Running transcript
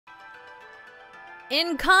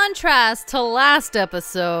In contrast to last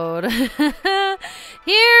episode,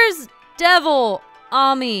 here's Devil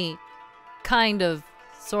Ami. Kind of,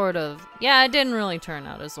 sort of. Yeah, it didn't really turn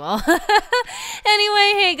out as well.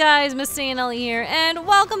 Anyway, hey guys, MasaeAnela here, and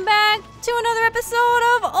welcome back to another episode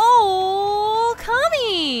of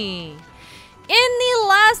Okami. In the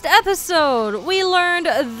last episode, we learned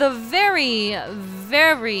the very,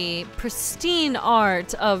 very pristine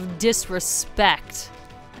art of disrespect.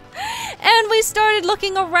 And we started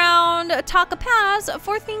looking around Taka Pass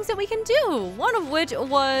for things that we can do. One of which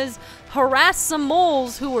was harass some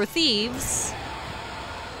moles who were thieves.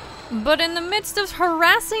 But in the midst of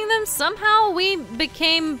harassing them, somehow we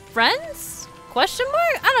became friends? Question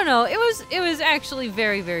mark? I don't know. It was actually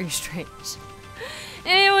very, very strange.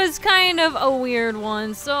 It was kind of a weird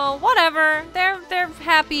one, so whatever. They're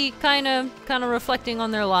happy, kind of reflecting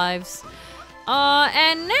on their lives.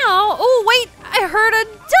 And now, oh wait, I heard a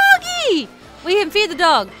doggy! We can feed the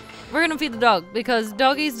dog. We're gonna feed the dog because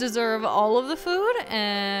doggies deserve all of the food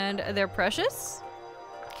and they're precious.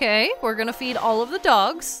 Okay, we're gonna feed all of the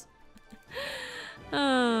dogs.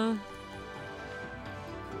 Yeah,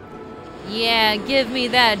 give me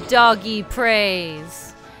that doggy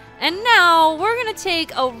praise. And now we're gonna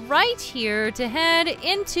take a right here to head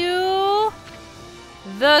into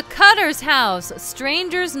the Cutter's house.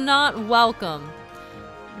 Strangers not welcome.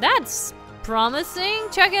 That's promising.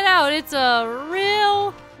 Check it out. It's a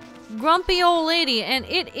real grumpy old lady, and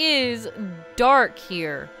it is dark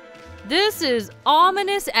here. This is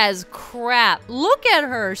ominous as crap. Look at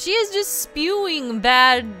her. She is just spewing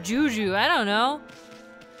bad juju. I don't know.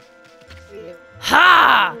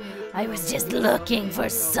 Ha! I was just looking for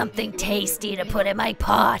something tasty to put in my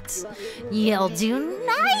pot. You'll do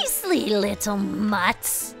nicely, little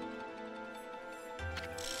mutts.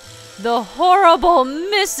 The horrible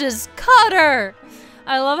Mrs. Cutter!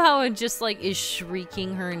 I love how it just like is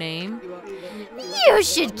shrieking her name. You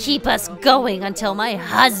should keep us going until my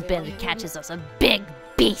husband catches us a big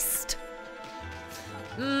beast.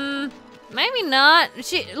 Maybe not.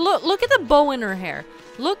 Look at the bow in her hair.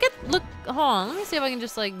 Look, hold on, let me see if I can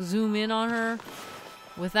just like zoom in on her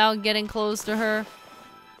without getting close to her.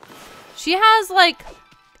 She has like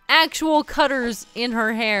actual cutters in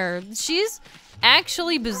her hair. She's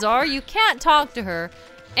actually bizarre. You can't talk to her.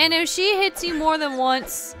 And if she hits you more than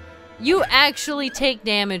once, you actually take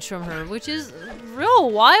damage from her, which is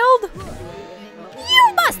real wild.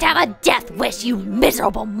 You must have a death wish, you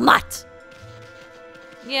miserable mutt.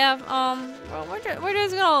 Yeah, well, we're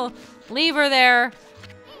just gonna leave her there.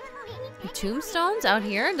 Tombstones out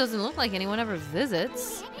here? It doesn't look like anyone ever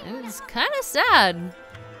visits. And it's kind of sad.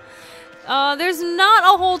 There's not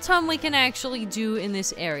a whole ton we can actually do in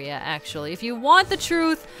this area, actually. If you want the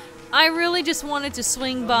truth, I really just wanted to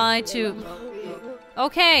swing by to...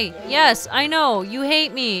 Okay, yes, I know, you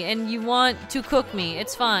hate me and you want to cook me.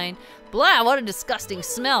 It's fine. Blah, what a disgusting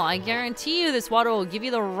smell. I guarantee you this water will give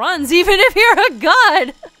you the runs even if you're a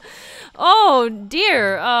god. Oh,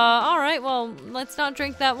 dear. Alright, well, let's not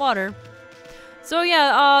drink that water. So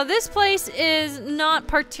yeah, this place is not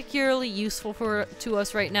particularly useful to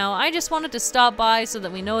us right now. I just wanted to stop by so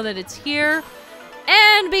that we know that it's here.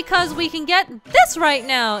 And because we can get this right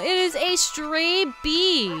now. It is a stray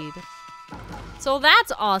bead. So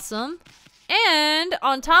that's awesome. And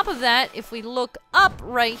on top of that, if we look up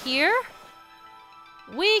right here,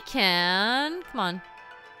 we can... Come on.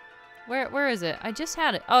 Where is it? I just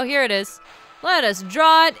had it. Oh, here it is. Let us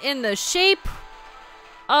draw it in the shape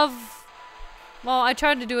of... Well, I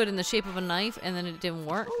tried to do it in the shape of a knife, and then it didn't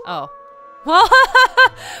work. Oh. Well,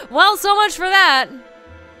 well, so much for that.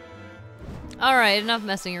 Alright, enough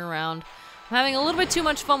messing around. I'm having a little bit too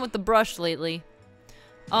much fun with the brush lately.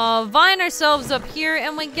 Vine ourselves up here,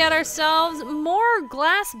 and we get ourselves more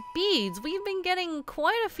glass beads. We've been getting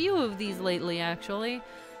quite a few of these lately, actually.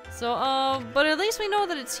 So, but at least we know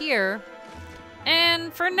that it's here.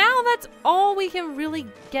 And for now, that's all we can really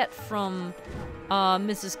get from,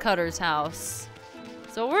 Mrs. Cutter's house.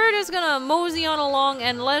 So we're just gonna mosey on along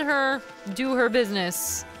and let her do her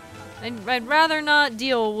business. I'd rather not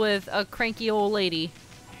deal with a cranky old lady.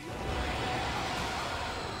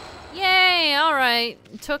 Yay, alright.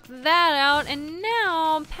 Took that out, and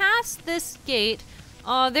now, past this gate,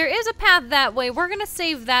 there is a path that way. We're gonna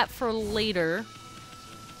save that for later.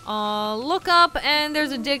 Look up, and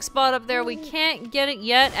there's a dig spot up there. We can't get it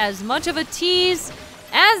yet, as much of a tease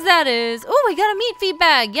as that is. Oh, we got a meat feed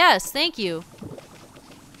bag. Yes, thank you.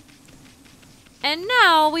 And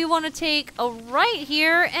now we want to take a right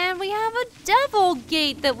here, and we have a devil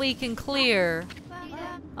gate that we can clear.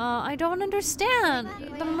 I don't understand.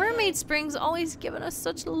 The mermaid spring's always given us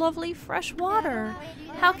such lovely fresh water.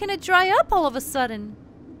 How can it dry up all of a sudden?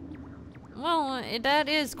 Well, that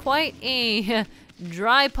is quite a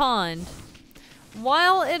dry pond.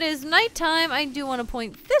 While it is nighttime, I do want to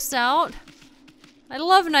point this out. I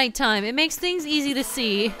love nighttime. It makes things easy to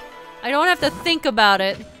see. I don't have to think about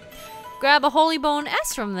it. Grab a Holy Bone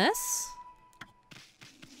S from this.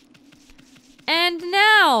 And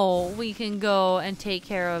now we can go and take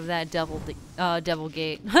care of that devil gate.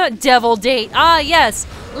 Devil date. Ah, yes.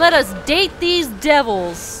 Let us date these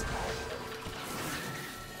devils.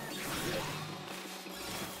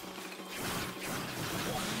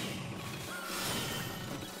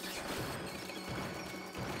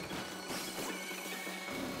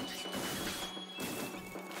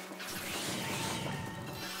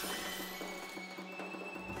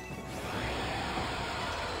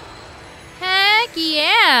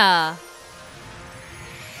 Yeah.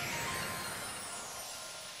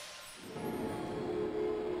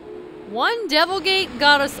 One devil gate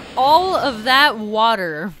got us all of that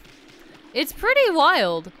water. It's pretty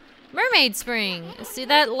wild. Mermaid Spring. See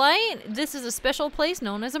that light? This is a special place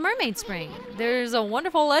known as a mermaid spring. There's a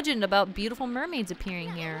wonderful legend about beautiful mermaids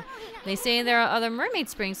appearing here. They say there are other mermaid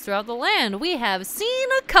springs throughout the land. We have seen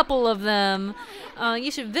a couple of them.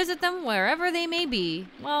 You should visit them wherever they may be.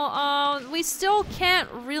 Well, we still can't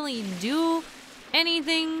really do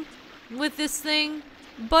anything with this thing,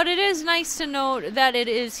 but it is nice to note that it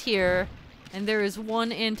is here, and there is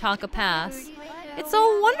one in Taka Pass. It's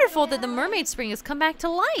so wonderful that the mermaid spring has come back to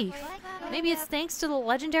life. Maybe it's thanks to the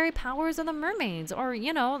legendary powers of the mermaids, or,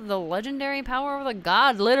 you know, the legendary power of the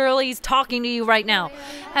god. Literally, he's talking to you right now.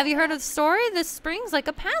 Have you heard of the story? This spring's like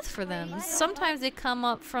a path for them. Sometimes they come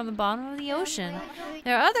up from the bottom of the ocean.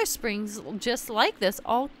 There are other springs just like this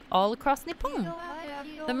all across Nippon.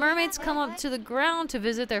 The mermaids come up to the ground to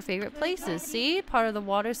visit their favorite places. See? Part of the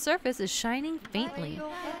water's surface is shining faintly.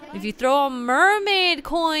 If you throw a mermaid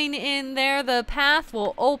coin in there, the path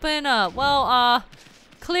will open up. Well,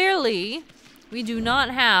 clearly, we do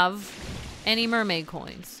not have any mermaid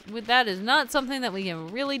coins. That is not something that we can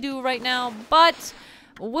really do right now, but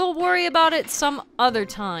we'll worry about it some other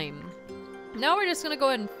time. Now we're just gonna go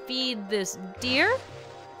ahead and feed this deer.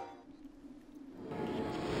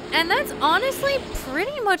 And that's honestly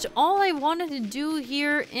pretty much all I wanted to do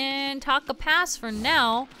here in Taka Pass for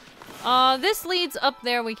now. This leads up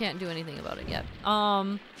there. We can't do anything about it yet.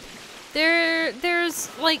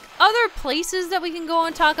 There's like other places that we can go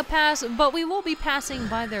on Taka Pass, but we will be passing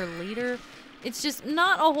by there later. It's just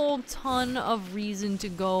not a whole ton of reason to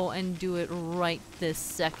go and do it right this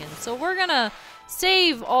second. So we're gonna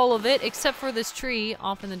save all of it except for this tree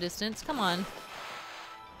off in the distance. Come on.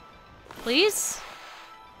 Please?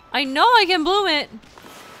 I know I can bloom it.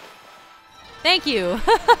 Thank you.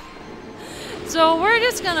 So we're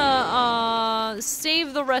just gonna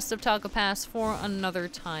save the rest of Taka Pass for another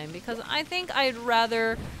time, because I think I'd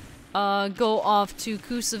rather go off to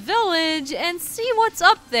Kusa Village and see what's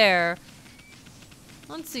up there.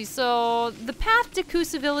 Let's see, so the path to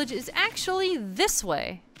Kusa Village is actually this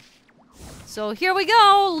way. So here we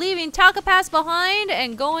go, leaving Taka Pass behind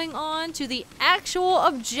and going on to the actual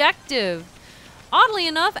objective. Oddly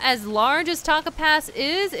enough, as large as Taka Pass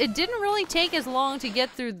is, it didn't really take as long to get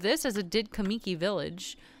through this as it did Kamiki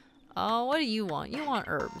Village. What do you want? You want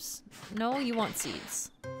herbs. No, you want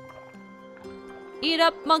seeds. Eat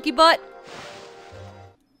up, monkey butt!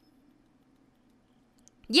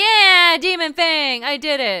 Yeah, Demon Fang! I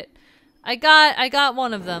did it! I got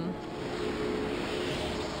one of them.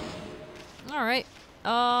 Alright.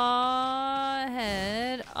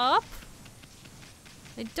 Head up.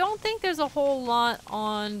 I don't think there's a whole lot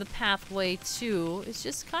on the pathway too. It's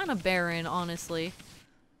just kind of barren, honestly.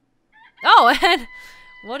 Oh, and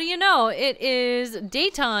what do you know? It is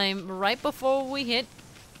daytime right before we hit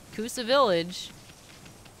Kusa Village.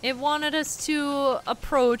 It wanted us to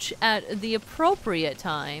approach at the appropriate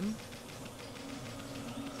time.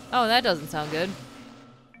 Oh, that doesn't sound good.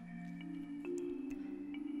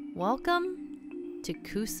 Welcome to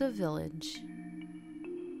Kusa Village.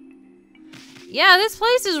 Yeah, this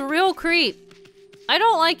place is real creep. I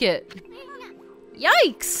don't like it.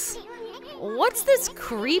 Yikes! What's this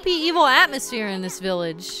creepy evil atmosphere in this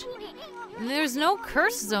village? There's no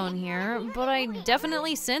curse zone here, but I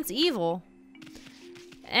definitely sense evil.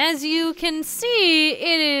 As you can see,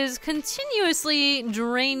 it is continuously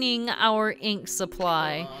draining our ink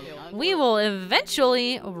supply. We will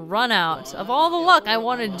eventually run out. Of all the luck, I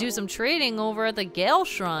wanted to do some trading over at the Gale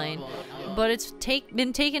Shrine, but it's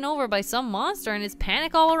been taken over by some monster and it's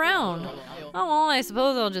panic all around. Oh, well, I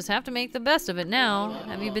suppose I'll just have to make the best of it now.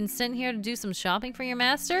 Have you been sent here to do some shopping for your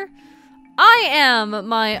master? I am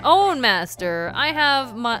my own master. I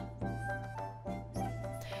have my...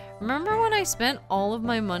 Remember when I spent all of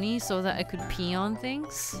my money so that I could pee on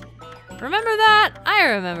things? Remember that? I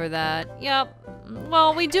remember that. Yep.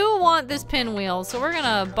 Well, we do want this pinwheel, so we're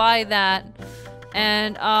gonna buy that.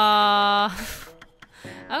 And, I'm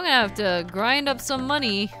gonna have to grind up some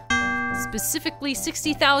money. Specifically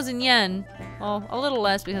 60,000 yen. Well, a little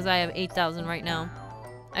less because I have 8,000 right now.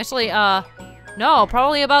 Actually, no,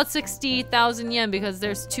 probably about 60,000 yen because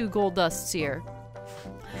there's 2 gold dusts here.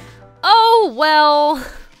 Oh, well.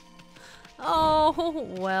 Oh,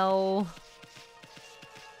 well.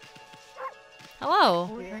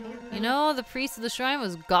 Hello. You know, the priest of the shrine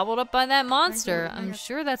was gobbled up by that monster. I'm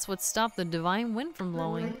sure that's what stopped the divine wind from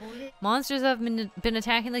blowing. Monsters have been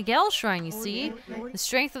attacking the Gale shrine, you see. The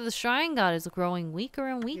strength of the shrine god is growing weaker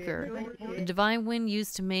and weaker. The divine wind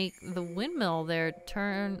used to make the windmill there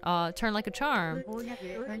turn like a charm.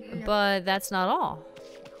 But that's not all.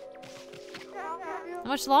 How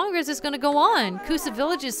much longer is this going to go on? Kusa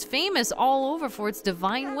Village is famous all over for its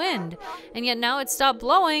divine wind, and yet now it's stopped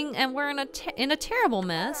blowing and we're in a terrible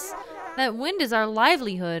mess. That wind is our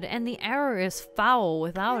livelihood, and the air is foul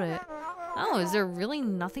without it. Oh, is there really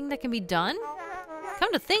nothing that can be done?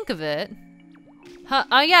 Come to think of it.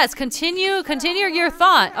 Yes, continue your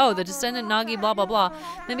thought. Oh, the descendant Nagi blah blah blah.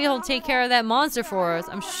 Maybe he'll take care of that monster for us.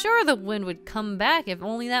 I'm sure the wind would come back if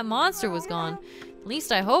only that monster was gone. At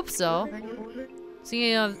least I hope so.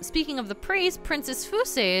 Speaking of the priest, Princess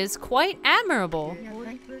Fuse is quite admirable.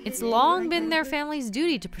 It's long been their family's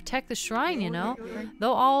duty to protect the shrine, you know.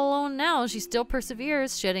 Though all alone now, she still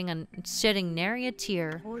perseveres, shedding nary a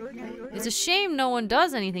tear. It's a shame no one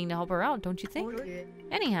does anything to help her out, don't you think?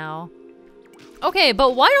 Anyhow. Okay,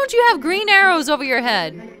 but why don't you have green arrows over your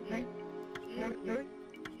head?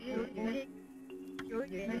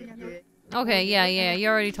 Okay, yeah, you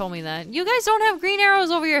already told me that. You guys don't have green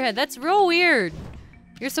arrows over your head. That's real weird.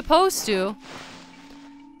 You're supposed to.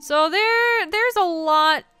 So there's a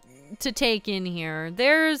lot to take in here.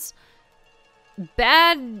 There's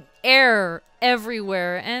bad air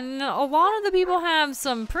everywhere, and a lot of the people have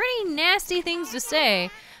some pretty nasty things to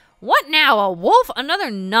say. What now, a wolf?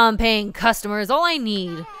 Another non-paying customer is all I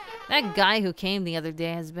need. That guy who came the other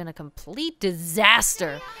day has been a complete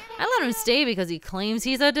disaster. I let him stay because he claims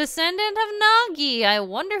he's a descendant of Nagi. I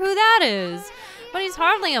wonder who that is. But he's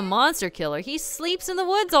hardly a monster killer. He sleeps in the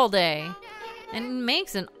woods all day. And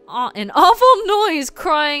makes an awful noise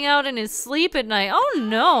crying out in his sleep at night. Oh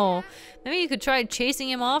no. Maybe you could try chasing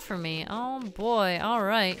him off from me. Oh boy,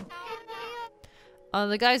 alright.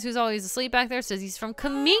 The guy who's always asleep back there says he's from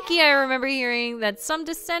Kamiki. I remember hearing that some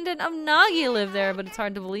descendant of Nagi lived there, but it's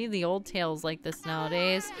hard to believe the old tales like this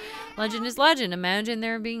nowadays. Legend is legend. Imagine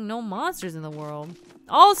there being no monsters in the world.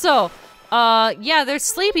 Also, yeah, there's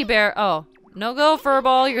Sleepy Bear. Oh, no go,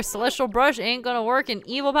 Furball. Your celestial brush ain't gonna work in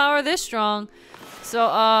evil power this strong.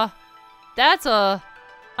 So, that's,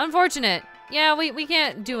 unfortunate. Yeah, we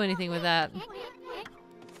can't do anything with that.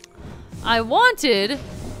 I wanted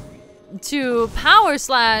to power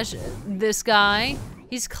slash this guy.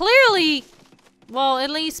 He's clearly, well, at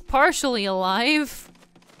least partially alive.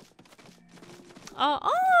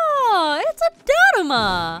 Oh, it's a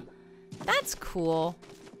Daruma. That's cool.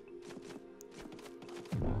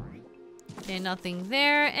 Okay, nothing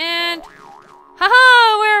there, and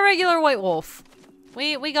haha, we're a regular white wolf.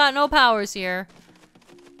 We got no powers here.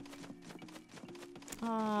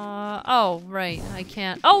 Oh, right, I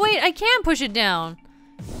can't. Oh wait, I can push it down.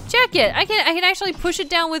 Check it. I can actually push it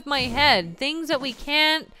down with my head. Things that we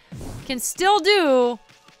can still do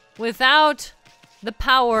without the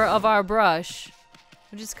power of our brush,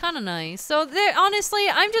 which is kind of nice. So there, honestly,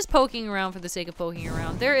 I'm just poking around for the sake of poking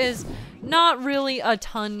around. There is not really a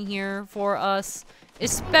ton here for us,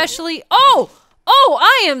 especially. Oh,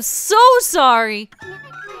 I am so sorry.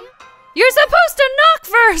 You're supposed to knock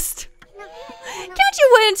first. Can't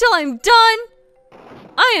you wait until I'm done?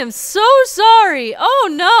 I am so sorry. Oh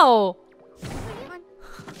no.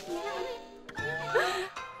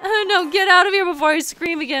 Oh no, get out of here before I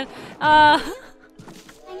scream again.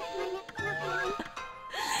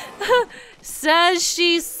 Says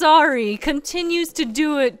she's sorry. Continues to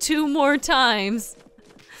do it 2 more times.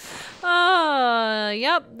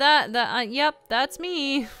 Yep, yep, that's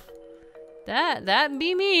me. That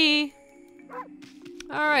be me.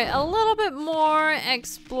 Alright, a little bit more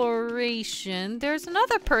exploration. There's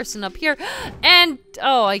another person up here. And,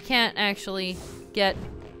 oh, I can't actually get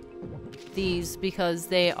these because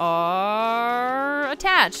they are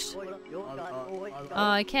attached.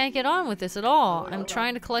 I can't get on with this at all. I'm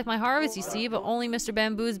trying to collect my harvest, you see, but only Mr.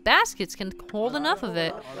 Bamboo's baskets can hold enough of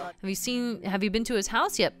it. Have you been to his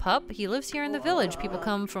house yet, pup? He lives here in the village. People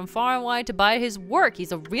come from far and wide to buy his work.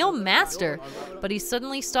 He's a real master. But he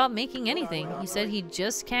suddenly stopped making anything. He said he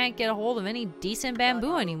just can't get a hold of any decent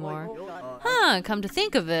bamboo anymore. Huh, come to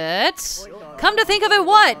think of it. Come to think of it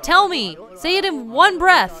what? Tell me. Say it in one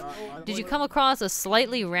breath. Did you come across a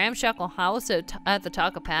slightly ramshackle house at the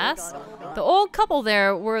Taka Pass? The old couple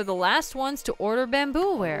there were the last ones to order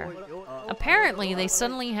bamboo ware. Apparently, they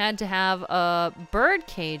suddenly had to have a bird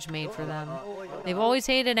cage made for them. They've always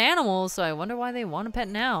hated animals, so I wonder why they want a pet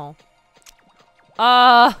now.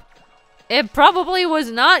 It probably was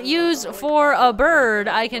not used for a bird,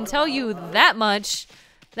 I can tell you that much.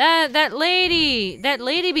 That lady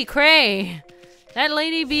be cray. That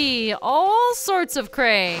lady be all sorts of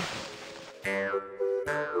cray.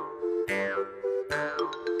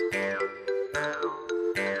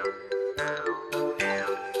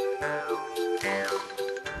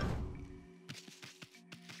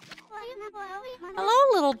 Hello,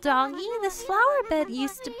 little doggy. This flower bed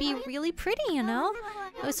used to be really pretty, you know?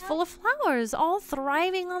 It was full of flowers, all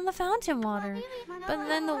thriving on the fountain water. But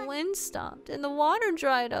then the wind stopped and the water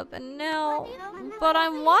dried up, and now... But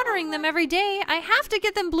I'm watering them every day. I have to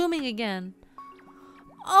get them blooming again.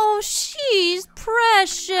 Oh, she's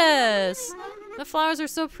precious. The flowers are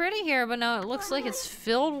so pretty here, but now it looks like it's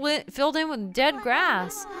filled in with dead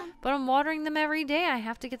grass. But I'm watering them every day. I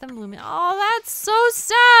have to get them blooming. Oh, that's so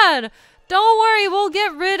sad. Don't worry, we'll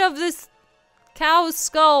get rid of this cow's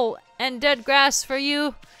skull and dead grass for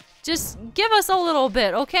you. Just give us a little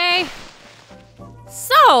bit, okay?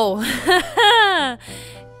 So,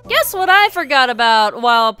 guess what I forgot about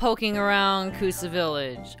while poking around Kusa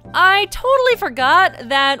Village? I totally forgot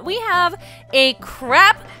that we have a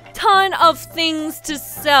crap ton of things to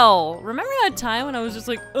sell. Remember that time when I was just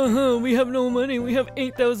like, we have no money, we have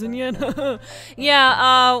 8,000 yen.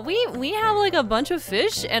 Yeah, we have like a bunch of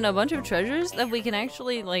fish and a bunch of treasures that we can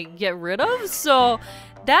actually like get rid of, so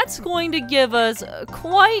that's going to give us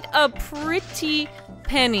quite a pretty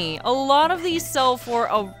penny. A lot of these sell for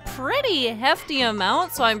a pretty hefty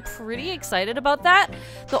amount, so I'm pretty excited about that.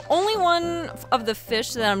 The only one of the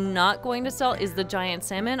fish that I'm not going to sell is the giant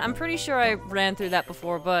salmon. I'm pretty sure I ran through that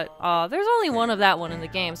before, but there's only one of that one in the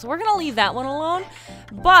game, so we're gonna leave that one alone.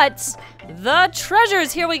 But the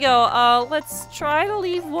treasures, here we go. Let's try to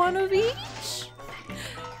leave one of each.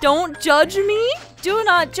 Don't judge me. Do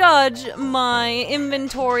not judge my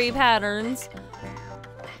inventory patterns.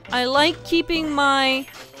 I like keeping my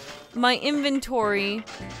inventory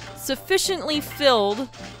sufficiently filled.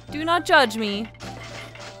 Do not judge me.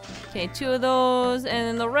 Okay, 2 of those, and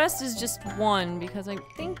then the rest is just 1, because I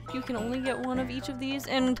think you can only get 1 of each of these,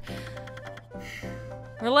 and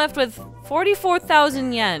we're left with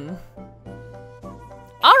 44,000 yen.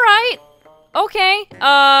 Alright! Okay,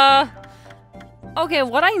 okay,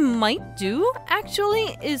 what I might do,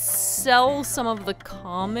 actually, is sell some of the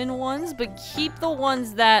common ones, but keep the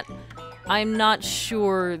ones that I'm not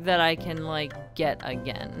sure that I can, like, get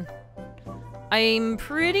again. I'm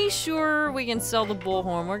pretty sure we can sell the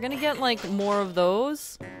bullhorn. We're gonna get, like, more of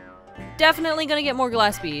those. Definitely gonna get more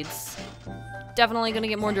glass beads. Definitely gonna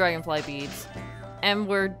get more dragonfly beads. And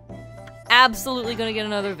we're absolutely gonna get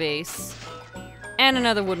another vase. And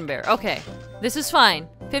another wooden bear. Okay, this is fine.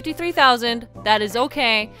 53,000, that is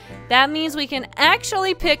okay. That means we can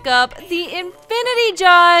actually pick up the Infinity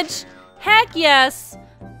Judge! Heck yes!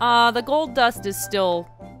 The gold dust is still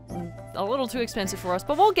a little too expensive for us,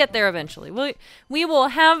 but we'll get there eventually. We will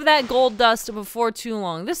have that gold dust before too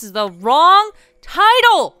long. This is the wrong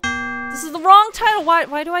title! This is the wrong title!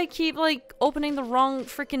 Why do I keep, like, opening the wrong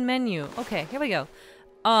freaking menu? Okay, here we go.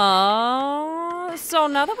 So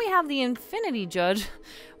now that we have the Infinity Judge,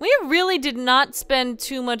 we really did not spend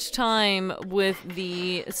too much time with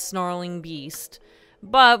the Snarling Beast.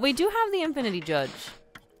 But we do have the Infinity Judge.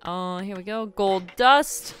 Here we go. Gold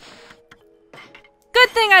dust. Good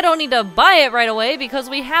thing I don't need to buy it right away because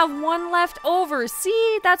we have 1 left over.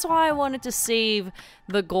 See, that's why I wanted to save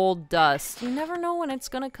the gold dust. You never know when it's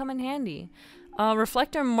gonna come in handy.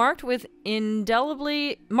 Reflector marked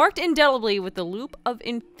indelibly with the loop of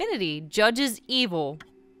infinity. Judges evil.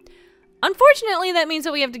 Unfortunately, that means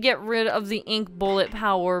that we have to get rid of the ink bullet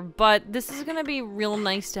power, but this is gonna be real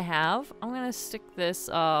nice to have. I'm gonna stick this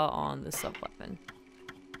on the sub-weapon.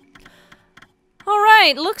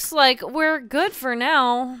 Alright, looks like we're good for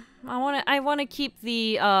now. I wanna keep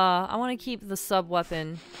the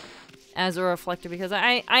sub-weapon as a reflector because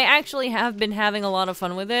I actually have been having a lot of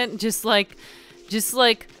fun with it. Just like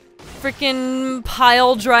freaking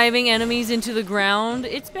pile driving enemies into the ground.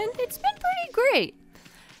 It's been pretty Okay, great.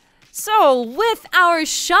 So, with our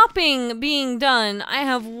shopping being done, I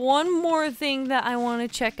have one more thing that I want to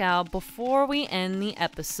check out before we end the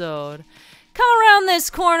episode. Come around this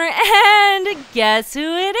corner and guess who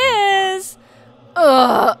it is?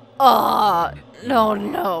 No,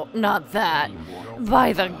 not that.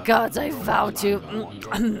 By the gods, I vow to.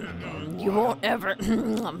 You won't ever.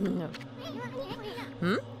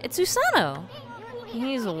 It's Usano.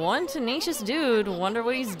 He's one tenacious dude. Wonder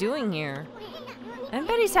what he's doing here. I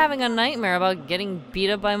bet he's having a nightmare about getting beat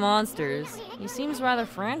up by monsters. He seems rather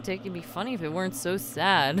frantic. It'd be funny if it weren't so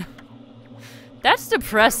sad. That's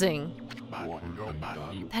depressing.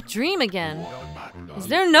 That dream again. Is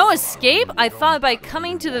there no escape? I thought by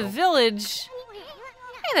coming to the village...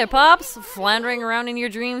 Hey there, Pops. Floundering around in your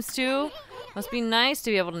dreams, too? Must be nice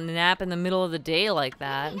to be able to nap in the middle of the day like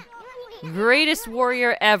that. Greatest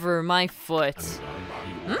warrior ever, my foot.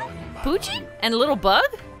 Poochie? And a little bug?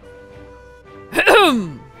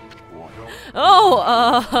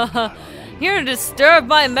 Here to disturb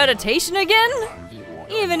my meditation again?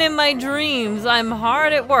 Even in my dreams, I'm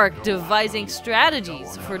hard at work devising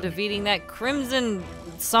strategies for defeating that crimson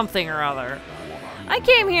something or other. I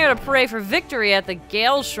came here to pray for victory at the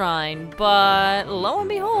Gale Shrine, but lo and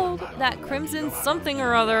behold, that crimson something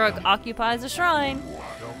or other occupies the shrine.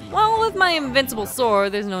 Well, with my invincible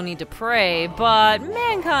sword, there's no need to pray, but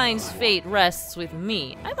mankind's fate rests with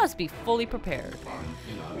me. I must be fully prepared.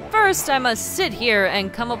 First, I must sit here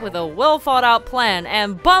and come up with a well-thought-out plan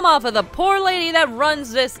and bum off of the poor lady that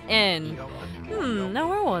runs this inn. Now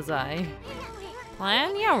where was I?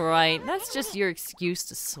 Plan? Yeah, right. That's just your excuse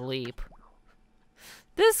to sleep.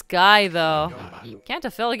 This guy, though. Can't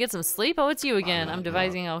a fella get some sleep? Oh, it's you again. I'm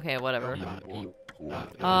devising... Okay, whatever.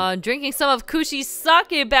 Drinking some of Kushi's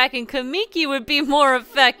sake back in Kamiki would be more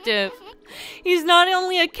effective. He's not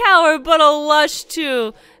only a coward, but a lush,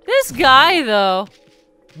 too. This guy, though.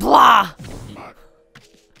 Blah!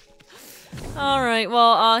 Alright,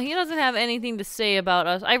 well, he doesn't have anything to say about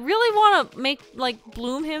us. I really want to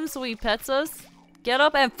bloom him so he pets us. Get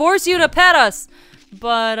up and force you to pet us!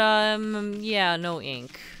 But, yeah, no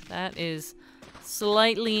ink. That is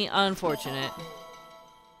slightly unfortunate.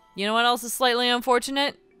 You know what else is slightly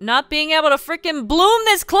unfortunate? Not being able to frickin' bloom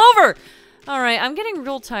this clover! Alright, I'm getting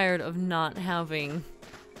real tired of not having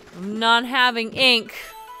ink.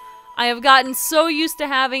 I have gotten so used to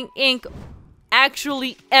having ink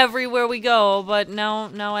actually everywhere we go, but now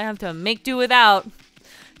I have to make do without.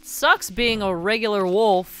 It sucks being a regular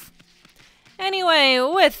wolf. Anyway,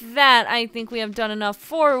 with that, I think we have done enough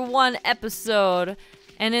for one episode.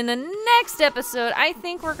 And in the next episode, I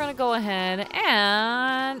think we're gonna go ahead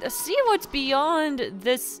and see what's beyond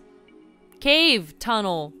this cave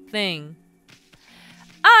tunnel thing.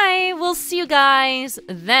 I will see you guys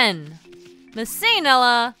then.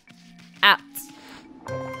 MasaeAnela out.